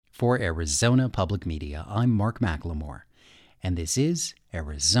For Arizona Public Media, I'm Mark McLemore, and this is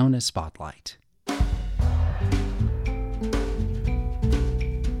Arizona Spotlight.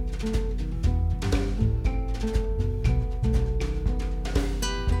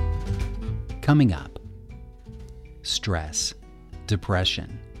 Coming up, stress,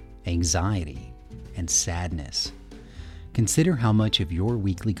 depression, anxiety, and sadness. Consider how much of your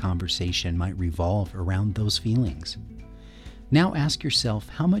weekly conversation might revolve around those feelings. Now ask yourself,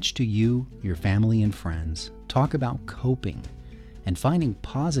 how much do you, your family, and friends talk about coping and finding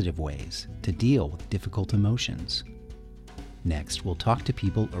positive ways to deal with difficult emotions? Next, we'll talk to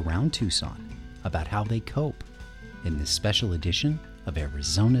people around Tucson about how they cope in this special edition of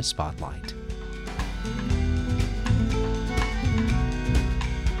Arizona Spotlight.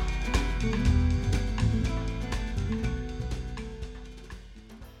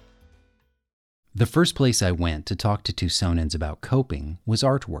 The first place I went to talk to Tucsonans about coping was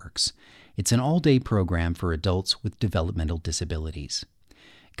Artworks. It's an all-day program for adults with developmental disabilities.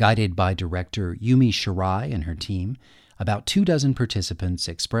 Guided by director Yumi Shirai and her team, about 24 participants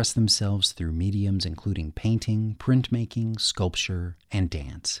express themselves through mediums including painting, printmaking, sculpture, and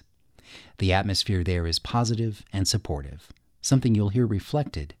dance. The atmosphere there is positive and supportive, something you'll hear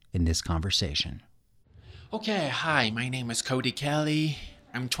reflected in this conversation. Okay, hi, my name is Cody Kelly.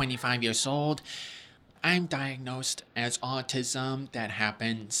 I'm 25 years old. I'm diagnosed as autism. That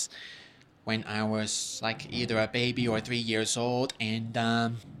happens when I was either a baby or 3 years old, and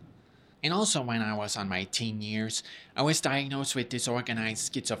also when I was on my teen years. I was diagnosed with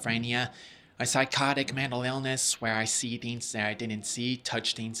disorganized schizophrenia, a psychotic mental illness where I see things that I didn't see,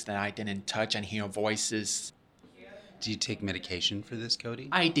 touch things that I didn't touch, and hear voices. Do you take medication for this, Cody?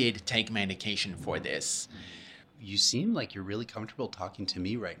 I did take medication for this. You seem like you're really comfortable talking to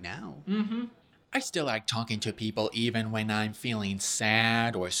me right now. Mm-hmm. I still like talking to people even when I'm feeling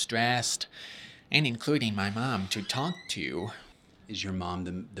sad or stressed, and including my mom to talk to. Is your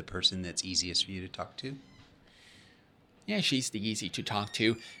mom the person that's easiest for you to talk to? Yeah, she's the easy to talk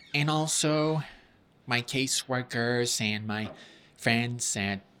to. And also my caseworkers and my friends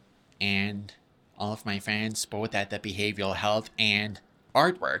and all of my friends, both at the Behavioral Health and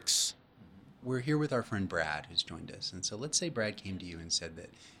Artworks. We're here with our friend Brad, who's joined us. And so let's say Brad came to you and said that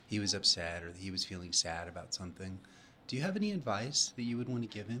he was upset or that he was feeling sad about something. Do you have any advice that you would want to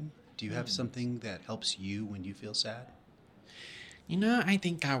give him? Do you have something that helps you when you feel sad? I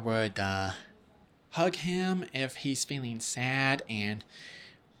think I would hug him if he's feeling sad and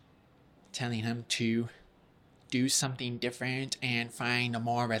telling him to do something different and find a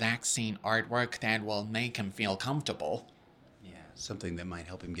more relaxing artwork that will make him feel comfortable. Something that might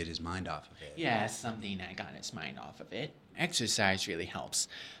help him get his mind off of it. Yeah, something that got his mind off of it. Exercise really helps.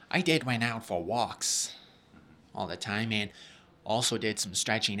 I went out for walks all the time and also did some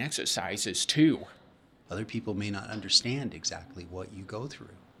stretching exercises too. Other people may not understand exactly what you go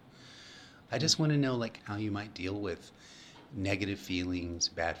through. I just want to know how you might deal with negative feelings,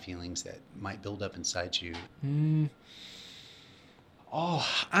 bad feelings that might build up inside you. Oh,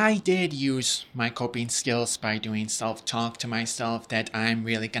 I did use my coping skills by doing self-talk to myself that I'm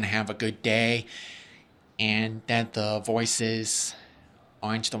really going to have a good day and that the voices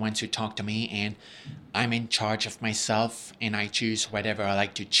aren't the ones who talk to me and I'm in charge of myself and I choose whatever I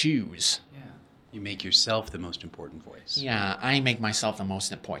like to choose. Yeah. You make yourself the most important voice. Yeah, I make myself the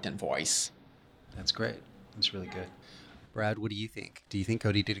most important voice. That's great. That's really good. Brad, what do you think? Do you think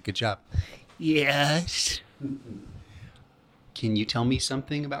Cody did a good job? Yes. Can you tell me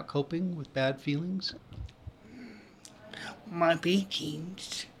something about coping with bad feelings? My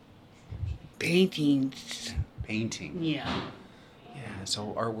paintings. Painting. Yeah. Yeah,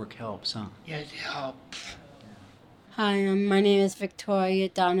 so artwork helps, huh? Yeah, it helps. Hi, my name is Victoria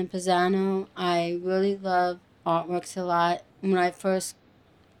Donna Pisano. I really love Artworks a lot. When I first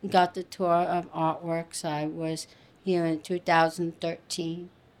got the tour of Artworks, I was here in 2013.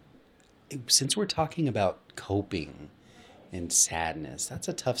 Since we're talking about coping and sadness, that's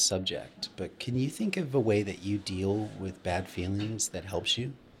a tough subject, but can you think of a way that you deal with bad feelings that helps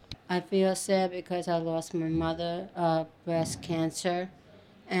you? I feel sad because I lost my mother, breast cancer,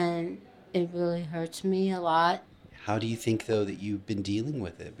 and it really hurts me a lot. How do you think, though, that you've been dealing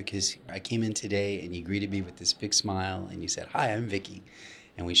with it? Because I came in today and you greeted me with this big smile and you said, "Hi, I'm Vicky,"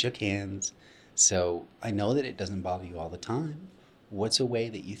 and we shook hands. So I know that it doesn't bother you all the time. What's a way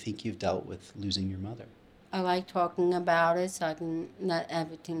that you think you've dealt with losing your mother? I like talking about it so I can let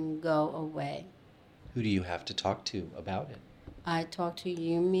everything go away. Who do you have to talk to about it? I talked to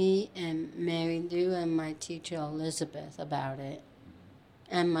Yumi and Mary Lou and my teacher Elizabeth about it,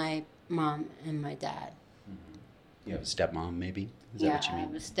 and my mom and my dad. You have a stepmom, maybe? Is that Yeah, what you I mean?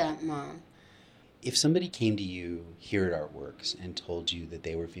 have a stepmom. If somebody came to you here at Artworks and told you that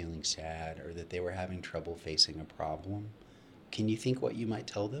they were feeling sad or that they were having trouble facing a problem, can you think what you might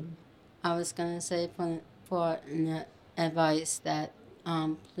tell them? I was gonna say for an advice that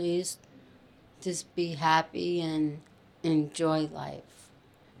please just be happy and enjoy life,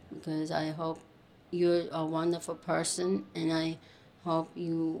 because I hope you're a wonderful person and I hope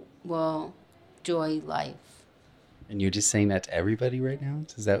you will enjoy life. And you're just saying that to everybody right now?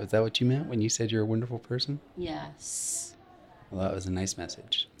 Was that what you meant when you said you're a wonderful person? Yes. Well, that was a nice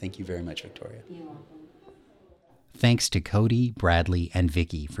message. Thank you very much, Victoria. You're welcome. Thanks to Cody, Bradley, and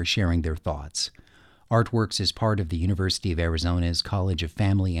Vicky for sharing their thoughts. Artworks is part of the University of Arizona's College of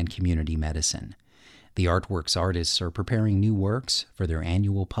Family and Community Medicine. The Artworks artists are preparing new works for their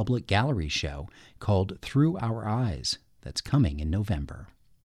annual public gallery show called Through Our Eyes that's coming in November.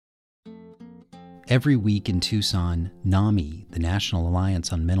 Every week in Tucson, NAMI, the National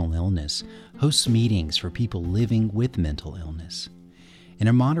Alliance on Mental Illness, hosts meetings for people living with mental illness. In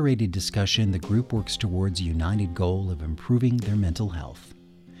a moderated discussion, the group works towards a united goal of improving their mental health.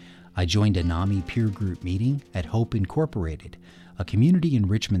 I joined a NAMI peer group meeting at Hope Incorporated, a community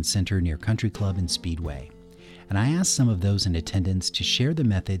enrichment center near Country Club and Speedway, and I asked some of those in attendance to share the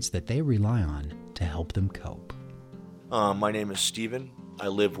methods that they rely on to help them cope. My name is Steven. I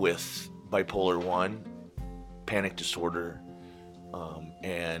live with bipolar 1, panic disorder,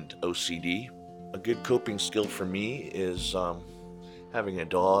 and OCD. A good coping skill for me is having a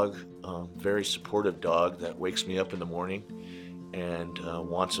dog, very supportive dog that wakes me up in the morning and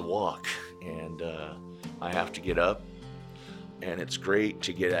wants a walk. And I have to get up, and it's great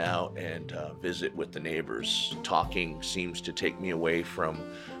to get out and visit with the neighbors. Talking seems to take me away from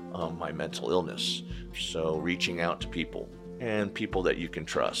my mental illness. So reaching out to people, and people that you can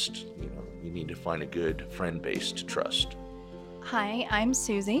trust. You need to find a good friend base to trust. Hi, I'm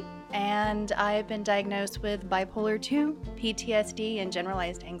Susie, and I've been diagnosed with bipolar 2, PTSD, and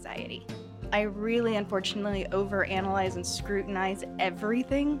generalized anxiety. I really, unfortunately, overanalyze and scrutinize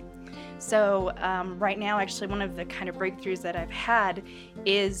everything. So right now, actually, one of the kind of breakthroughs that I've had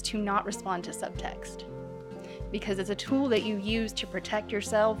is to not respond to subtext. Because it's a tool that you use to protect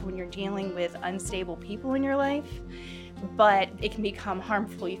yourself when you're dealing with unstable people in your life, but it can become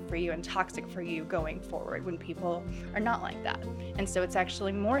harmful for you and toxic for you going forward when people are not like that. And so it's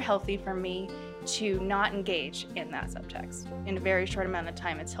actually more healthy for me to not engage in that subtext. In a very short amount of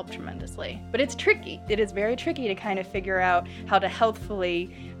time, it's helped tremendously. But it's tricky. It is very tricky to kind of figure out how to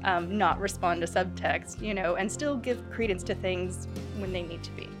healthfully not respond to subtext, and still give credence to things when they need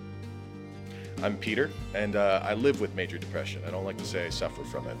to be. I'm Peter, and I live with major depression. I don't like to say I suffer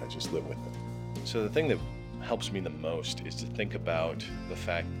from it, I just live with it. So the thing that helps me the most is to think about the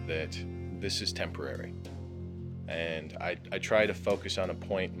fact that this is temporary. And I try to focus on a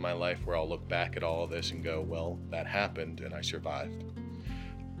point in my life where I'll look back at all of this and go, well, that happened and I survived.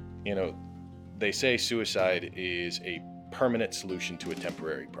 They say suicide is a permanent solution to a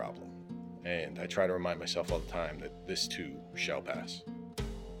temporary problem. And I try to remind myself all the time that this too shall pass.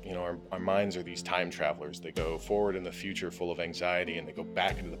 Our minds are these time travelers. They go forward in the future full of anxiety, and they go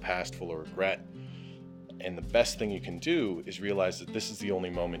back into the past full of regret. And the best thing you can do is realize that this is the only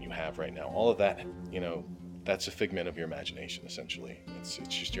moment you have right now. All of that, that's a figment of your imagination, essentially. It's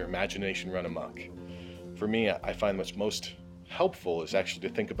just your imagination run amok. For me, I find what's most helpful is actually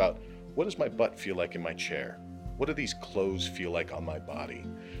to think about, what does my butt feel like in my chair? What do these clothes feel like on my body?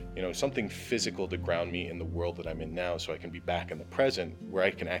 Something physical to ground me in the world that I'm in now, so I can be back in the present where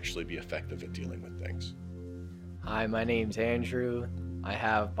I can actually be effective at dealing with things. Hi, my name's Andrew. I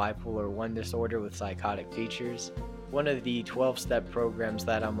have bipolar 1 disorder with psychotic features. One of the 12-step programs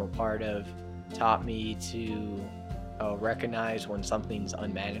that I'm a part of taught me to recognize when something's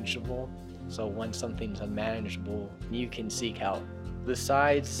unmanageable. So when something's unmanageable, you can seek help.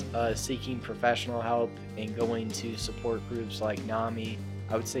 Besides seeking professional help and going to support groups like NAMI,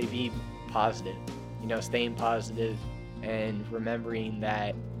 I would say be positive, staying positive and remembering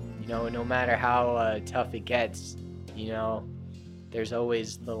that, no matter how tough it gets, there's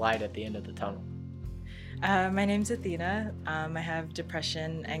always the light at the end of the tunnel. My name's Athena. I have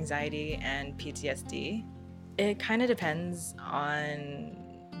depression, anxiety, and PTSD. It kind of depends on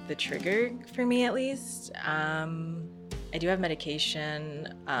the trigger, for me at least. I do have medication,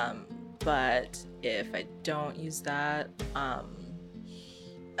 but if I don't use that,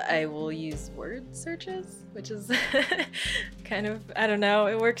 I will use word searches, which is kind of, I don't know,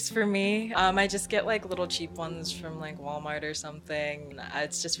 it works for me. I just get like little cheap ones from like Walmart or something.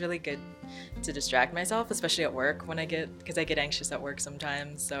 It's just really good to distract myself, especially at work because I get anxious at work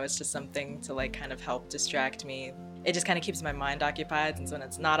sometimes. So it's just something to like kind of help distract me it just kind of keeps my mind occupied. And so when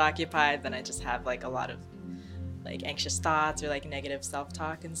it's not occupied, then I just have like a lot of like anxious thoughts or like negative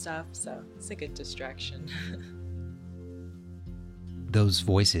self-talk and stuff. So it's a good distraction. Those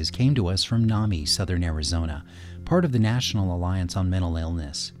voices came to us from NAMI, Southern Arizona, part of the National Alliance on Mental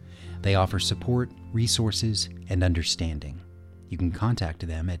Illness. They offer support, resources, and understanding. You can contact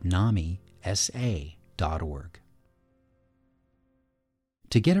them at namisa.org.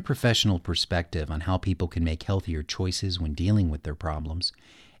 To get a professional perspective on how people can make healthier choices when dealing with their problems,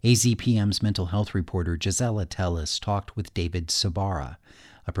 AZPM's mental health reporter Gisela Tellis talked with David Sabara,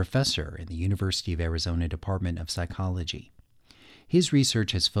 a professor in the University of Arizona Department of Psychology. His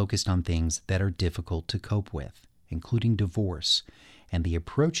research has focused on things that are difficult to cope with, including divorce, and the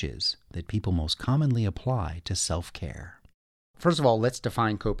approaches that people most commonly apply to self-care. First of all, let's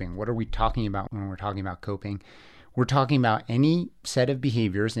define coping. What are we talking about when we're talking about coping? We're talking about any set of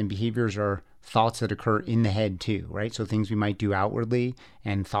behaviors, and behaviors are thoughts that occur in the head too, right? So things we might do outwardly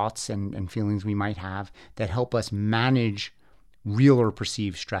and thoughts and feelings we might have that help us manage real or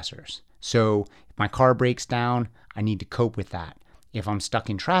perceived stressors. So if my car breaks down, I need to cope with that. If I'm stuck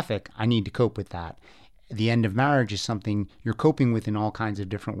in traffic, I need to cope with that. The end of marriage is something you're coping with in all kinds of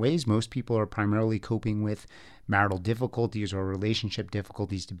different ways. Most people are primarily coping with marital difficulties or relationship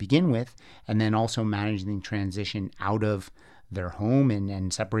difficulties to begin with, and then also managing transition out of their home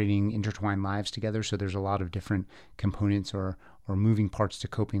and separating intertwined lives together. So there's a lot of different components or moving parts to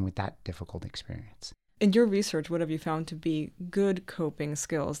coping with that difficult experience. In your research, what have you found to be good coping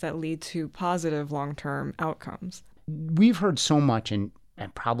skills that lead to positive long-term outcomes? We've heard so much, and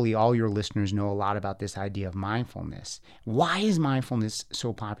probably all your listeners know a lot about this idea of mindfulness. Why is mindfulness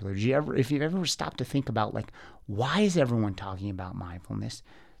so popular? If you've ever stopped to think about, like, why is everyone talking about mindfulness?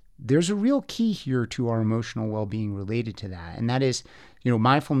 There's a real key here to our emotional well-being related to that. And that is,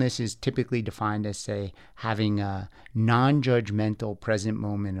 mindfulness is typically defined as, say, having a non-judgmental present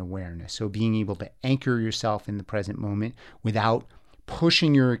moment awareness. So being able to anchor yourself in the present moment without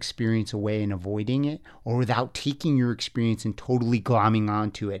pushing your experience away and avoiding it, or without taking your experience and totally glomming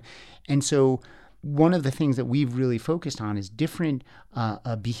onto it. And so one of the things that we've really focused on is different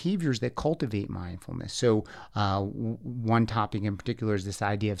behaviors that cultivate mindfulness. So one topic in particular is this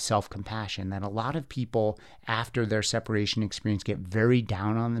idea of self-compassion, that a lot of people after their separation experience get very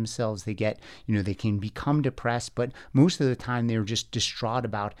down on themselves. They get, they can become depressed, but most of the time they're just distraught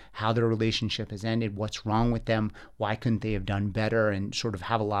about how their relationship has ended, what's wrong with them, why couldn't they have done better, and sort of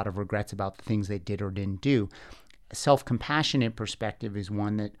have a lot of regrets about the things they did or didn't do. A self-compassionate perspective is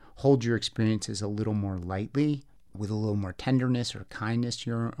one that holds your experiences a little more lightly, with a little more tenderness or kindness to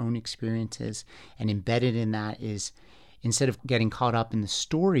your own experiences. And embedded in that is, instead of getting caught up in the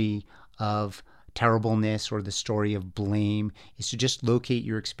story of terribleness or the story of blame, is to just locate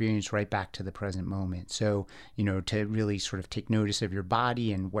your experience right back to the present moment. So, to really sort of take notice of your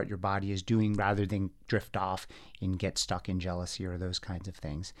body and what your body is doing, rather than drift off and get stuck in jealousy or those kinds of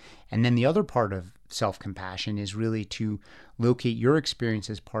things. And then the other part of self-compassion is really to locate your experience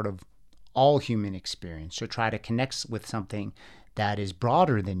as part of all human experience. So try to connect with something that is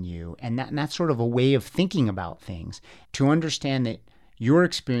broader than you. And that's sort of a way of thinking about things, to understand that your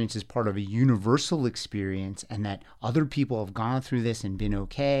experience is part of a universal experience, and that other people have gone through this and been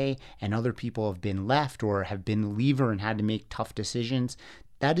okay, and other people have been left or have been the leaver and had to make tough decisions.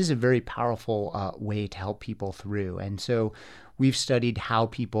 That is a very powerful way to help people through. And so we've studied how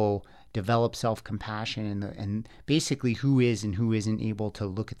people develop self-compassion and basically who is and who isn't able to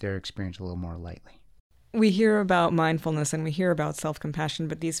look at their experience a little more lightly. We hear about mindfulness and we hear about self-compassion,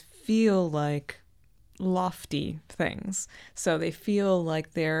 but these feel like lofty things. So they feel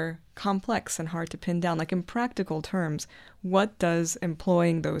like they're complex and hard to pin down. Like, in practical terms, what does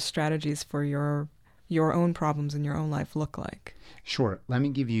employing those strategies for your own problems in your own life look like? Sure. Let me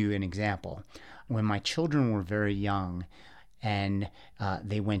give you an example. When my children were very young and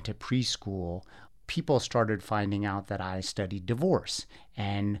they went to preschool, people started finding out that I studied divorce,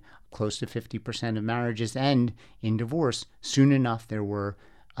 and close to 50% of marriages end in divorce. Soon enough, there were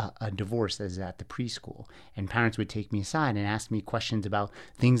a divorce as at the preschool, and parents would take me aside and ask me questions about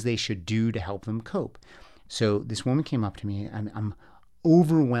things they should do to help them cope. So this woman came up to me, and I'm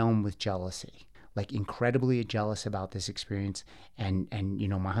overwhelmed with jealousy, like incredibly jealous about this experience. And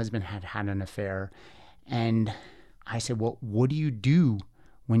my husband had an affair, and I said, well, what do you do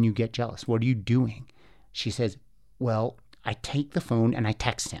when you get jealous? What are you doing? She says, well, I take the phone and I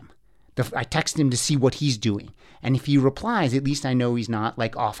text him. I text him to see what he's doing. And if he replies, at least I know he's not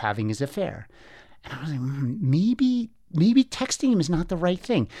like off having his affair. And I was like, maybe maybe texting him is not the right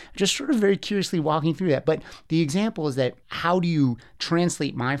thing. Just sort of very curiously walking through that. But the example is that how do you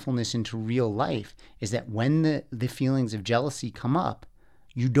translate mindfulness into real life is that when the feelings of jealousy come up,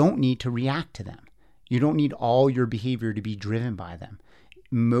 you don't need to react to them. You don't need all your behavior to be driven by them.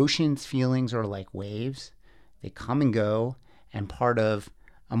 Emotions, feelings are like waves. They come and go, and part of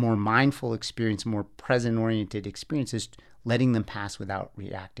a more mindful experience, a more present-oriented experience is letting them pass without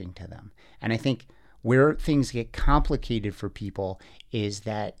reacting to them. And I think where things get complicated for people is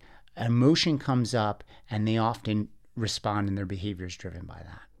that emotion comes up and they often respond and their behavior is driven by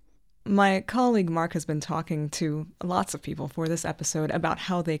that. My colleague Mark has been talking to lots of people for this episode about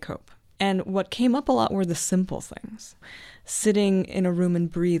how they cope. And what came up a lot were the simple things. Sitting in a room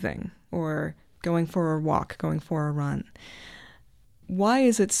and breathing, or going for a walk, going for a run. Why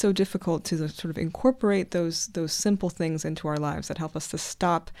is it so difficult to sort of incorporate those simple things into our lives that help us to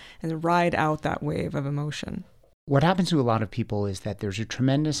stop and ride out that wave of emotion? What happens to a lot of people is that there's a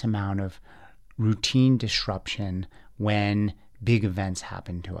tremendous amount of routine disruption when big events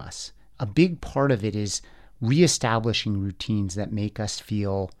happen to us. A big part of it is reestablishing routines that make us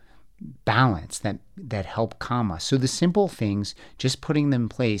feel balanced, that help calm us. So the simple things, just putting them in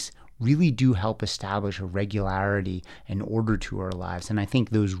place, really do help establish a regularity and order to our lives. And I think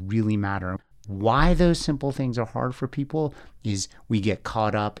those really matter. Why those simple things are hard for people is we get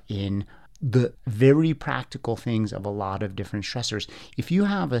caught up in the very practical things of a lot of different stressors. If you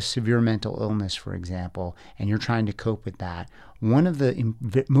have a severe mental illness, for example, and you're trying to cope with that, one of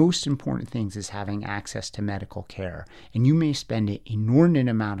the most important things is having access to medical care. And you may spend an inordinate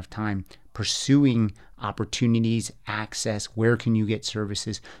amount of time pursuing opportunities, access, where can you get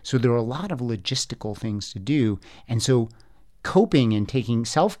services. So there are a lot of logistical things to do. And so coping and taking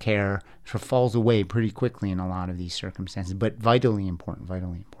self-care sort of falls away pretty quickly in a lot of these circumstances, but vitally important.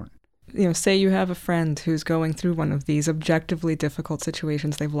 Say you have a friend who's going through one of these objectively difficult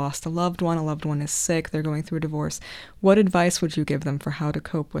situations. They've lost a loved one is sick, they're going through a divorce. What advice would you give them for how to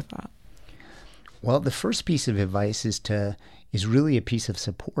cope with that? Well, the first piece of advice is really a piece of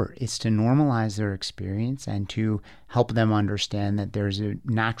support. It's to normalize their experience and to help them understand that there's a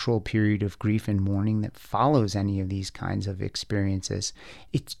natural period of grief and mourning that follows any of these kinds of experiences.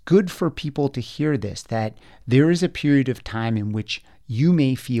 It's good for people to hear this, that there is a period of time in which you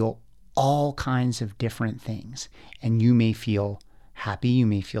may feel all kinds of different things, and you may feel happy, you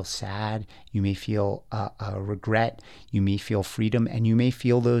may feel sad, you may feel regret, you may feel freedom, and you may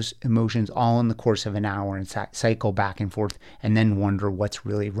feel those emotions all in the course of an hour and cycle back and forth and then wonder what's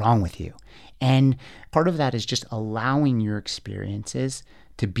really wrong with you. And part of that is just allowing your experiences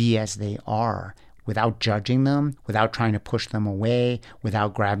to be as they are without judging them, without trying to push them away,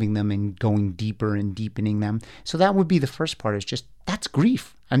 without grabbing them and going deeper and deepening them. So that would be the first part, is just that's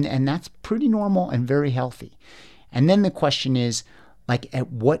grief. And that's pretty normal and very healthy. And then the question is, like,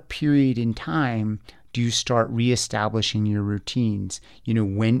 at what period in time do you start reestablishing your routines?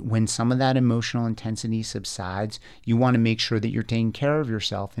 When some of that emotional intensity subsides, you want to make sure that you're taking care of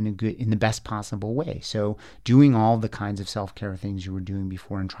yourself in the best possible way. So doing all the kinds of self-care things you were doing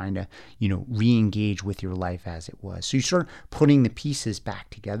before and trying to, re-engage with your life as it was. So you start putting the pieces back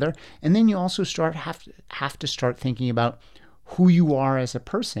together, and then you also have to start thinking about who you are as a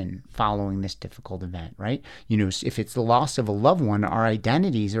person following this difficult event, right? If it's the loss of a loved one, our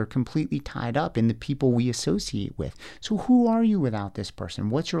identities are completely tied up in the people we associate with. So who are you without this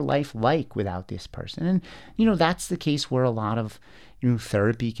person? What's your life like without this person? And, that's the case where a lot of,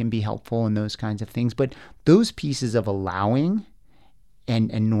 therapy can be helpful and those kinds of things. But those pieces of allowing and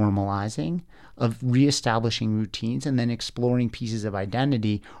normalizing, of reestablishing routines, and then exploring pieces of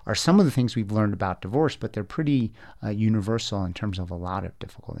identity are some of the things we've learned about divorce, but they're pretty universal in terms of a lot of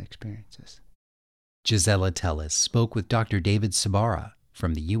difficult experiences. Gisela Tellis spoke with Dr. David Sabara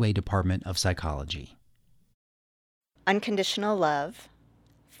from the UA Department of Psychology. Unconditional love,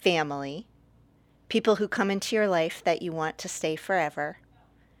 family, people who come into your life that you want to stay forever,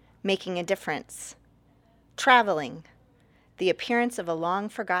 making a difference, traveling, the appearance of a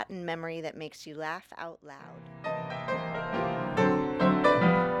long-forgotten memory that makes you laugh out loud.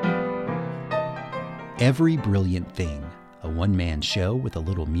 Every Brilliant Thing, a one-man show with a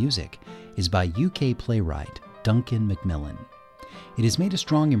little music, is by UK playwright Duncan Macmillan. It has made a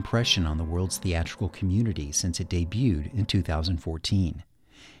strong impression on the world's theatrical community since it debuted in 2014.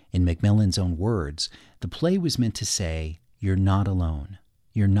 In Macmillan's own words, the play was meant to say, "You're not alone.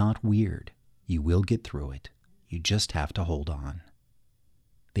 You're not weird. You will get through it. You just have to hold on."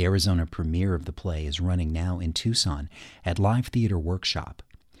 The Arizona premiere of the play is running now in Tucson at Live Theater Workshop.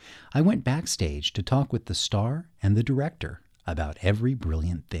 I went backstage to talk with the star and the director about Every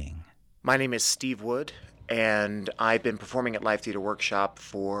Brilliant Thing. My name is Steve Wood, And I've been performing at Live Theater Workshop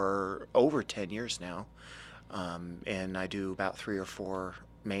for over 10 years now. And I do about 3 or 4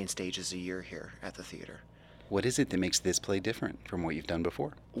 main stages a year here at the theater. What is it that makes this play different from what you've done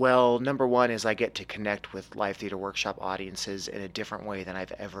before? Well, number one is I get to connect with Live Theater Workshop audiences in a different way than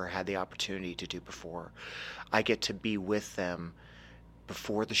I've ever had the opportunity to do before. I get to be with them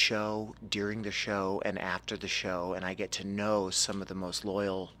before the show, during the show, and after the show, and I get to know some of the most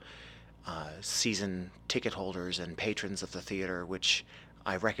loyal season ticket holders and patrons of the theater, which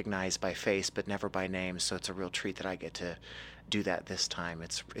I recognize by face but never by name, so it's a real treat that I get to do that this time.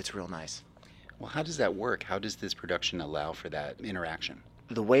 It's real nice. Well, how does that work? How does this production allow for that interaction?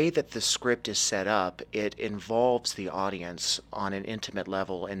 The way that the script is set up, it involves the audience on an intimate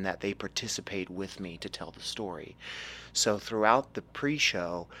level in that they participate with me to tell the story. So throughout the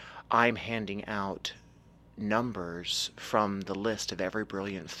pre-show, I'm handing out numbers from the list of every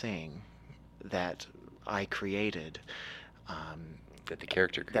brilliant thing that I created. That the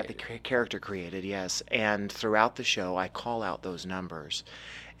character created. That the character created, yes. And throughout the show, I call out those numbers.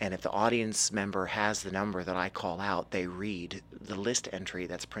 And if the audience member has the number that I call out, they read the list entry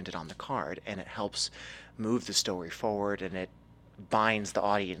that's printed on the card, and it helps move the story forward, and it binds the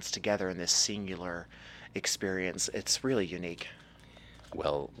audience together in this singular experience. It's really unique.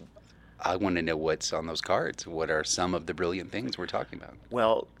 Well, I want to know what's on those cards. What are some of the brilliant things we're talking about?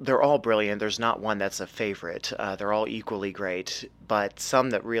 Well, they're all brilliant. There's not one that's a favorite. They're all equally great, but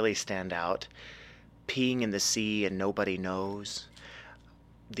some that really stand out: Peeing in the Sea and Nobody Knows,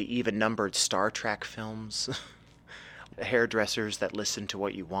 the even-numbered Star Trek films, Hairdressers That Listen to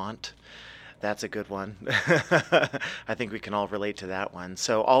What You Want. That's a good one. I think we can all relate to that one.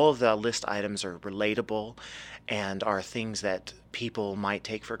 So all of the list items are relatable and are things that people might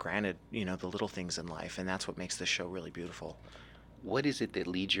take for granted, you know, the little things in life, and that's what makes this show really beautiful. What is it that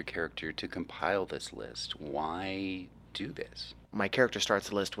leads your character to compile this list? Why do this? My character starts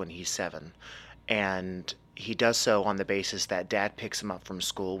the list when he's 7, and he does so on the basis that Dad picks him up from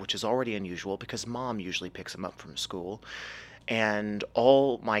school, which is already unusual because Mom usually picks him up from school. And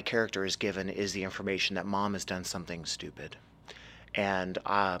all my character is given is the information that Mom has done something stupid. And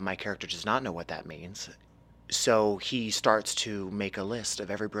my character does not know what that means. So he starts to make a list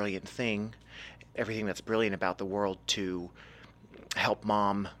of every brilliant thing, everything that's brilliant about the world, to help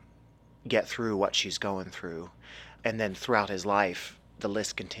Mom get through what she's going through. And then throughout his life, the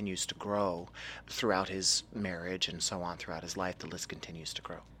list continues to grow. Throughout his marriage and so on, throughout his life, the list continues to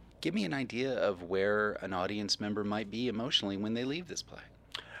grow. Give me an idea of where an audience member might be emotionally when they leave this play.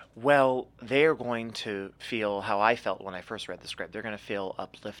 Well, they're going to feel how I felt when I first read the script. They're going to feel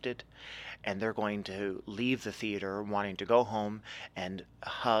uplifted, and they're going to leave the theater wanting to go home and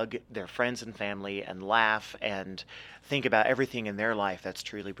hug their friends and family and laugh and think about everything in their life that's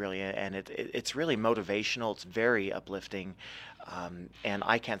truly brilliant. And it's really motivational. It's very uplifting. And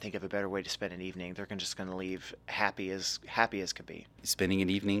I can't think of a better way to spend an evening. They're just going to leave happy as could be. Spending an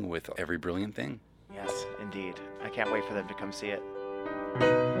evening with every brilliant thing. Yes, indeed. I can't wait for them to come see it.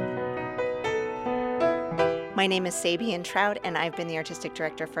 My name is Sabian Trout, and I've been the artistic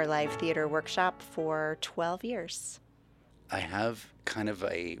director for Live Theater Workshop for 12 years. I have kind of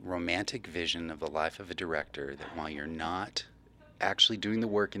a romantic vision of the life of a director, that while you're not actually doing the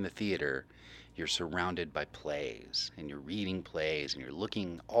work in the theater, you're surrounded by plays, and you're reading plays, and you're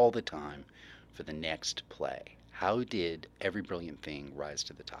looking all the time for the next play. How did Every Brilliant Thing rise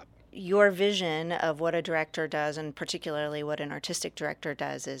to the top? Your vision of what a director does, and particularly what an artistic director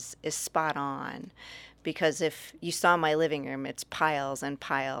does, is spot on. Because if you saw my living room, it's piles and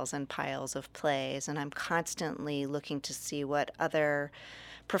piles and piles of plays, and I'm constantly looking to see what other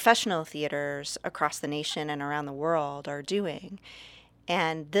professional theaters across the nation and around the world are doing.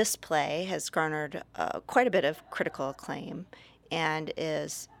 And this play has garnered quite a bit of critical acclaim and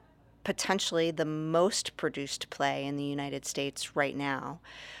is potentially the most produced play in the United States right now.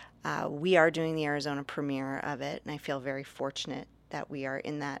 We are doing the Arizona premiere of it, and I feel very fortunate that we are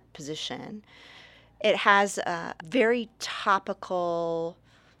in that position. It has a very topical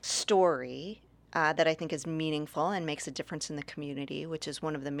story that I think is meaningful and makes a difference in the community, which is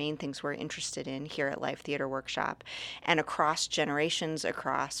one of the main things we're interested in here at Live Theater Workshop. And across generations,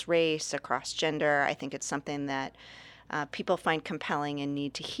 across race, across gender, I think it's something that people find compelling and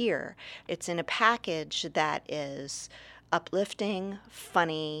need to hear. It's in a package that is uplifting,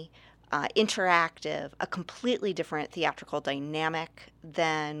 funny, interactive, a completely different theatrical dynamic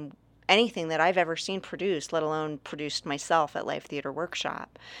than anything that I've ever seen produced, let alone produced myself at Live Theater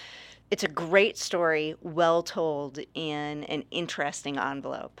Workshop. It's a great story, well told in an interesting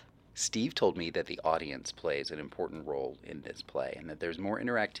envelope. Steve told me that the audience plays an important role in this play and that there's more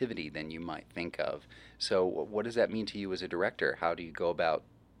interactivity than you might think of. So what does that mean to you as a director? How do you go about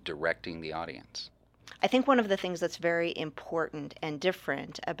directing the audience? I think one of the things that's very important and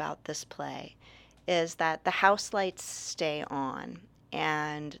different about this play is that the house lights stay on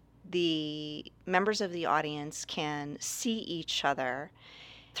and the members of the audience can see each other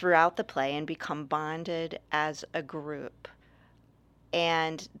throughout the play and become bonded as a group.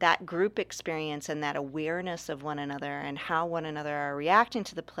 And that group experience and that awareness of one another and how one another are reacting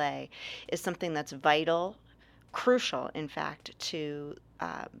to the play is something that's vital, crucial, in fact, to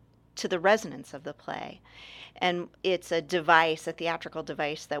the resonance of the play. And it's a device, a theatrical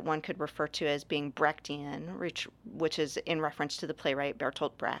device that one could refer to as being Brechtian, which is in reference to the playwright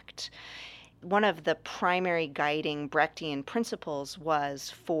Bertolt Brecht. One of the primary guiding Brechtian principles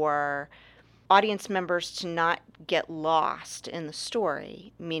was for audience members to not get lost in the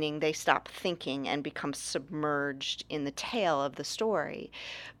story, meaning they stop thinking and become submerged in the tale of the story,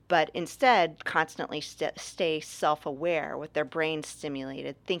 but instead constantly stay self-aware with their brain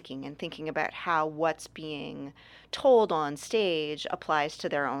stimulated thinking and thinking about how what's being told on stage applies to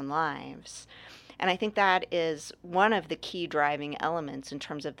their own lives. And I think that is one of the key driving elements in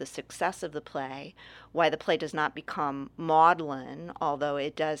terms of the success of the play, why the play does not become maudlin, although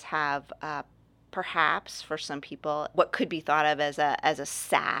it does have perhaps for some people what could be thought of as a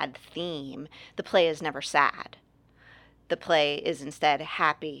sad theme. The play is never sad. The play is instead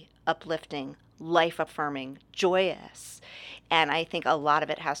happy, uplifting, life-affirming, joyous. And I think a lot of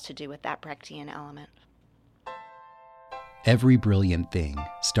it has to do with that Brechtian element. Every Brilliant Thing,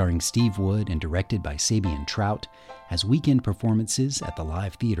 starring Steve Wood and directed by Sabian Trout, has weekend performances at the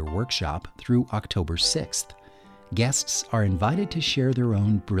Live Theater Workshop through October 6th. Guests are invited to share their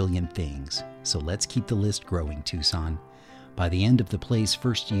own brilliant things, so let's keep the list growing, Tucson. By the end of the play's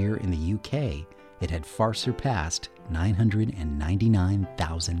first year in the UK, it had far surpassed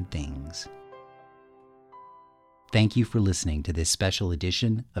 999,000 things. Thank you for listening to this special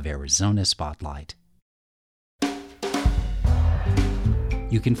edition of Arizona Spotlight.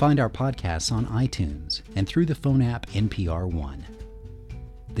 You can find our podcasts on iTunes and through the phone app NPR One.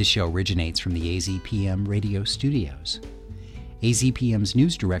 This show originates from the AZPM radio studios. AZPM's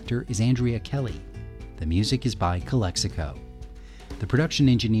news director is Andrea Kelly. The music is by Calexico. The production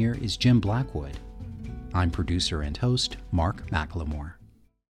engineer is Jim Blackwood. I'm producer and host Mark McLemore.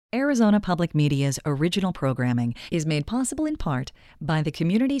 Arizona Public Media's original programming is made possible in part by the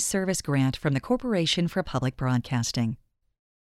Community Service Grant from the Corporation for Public Broadcasting.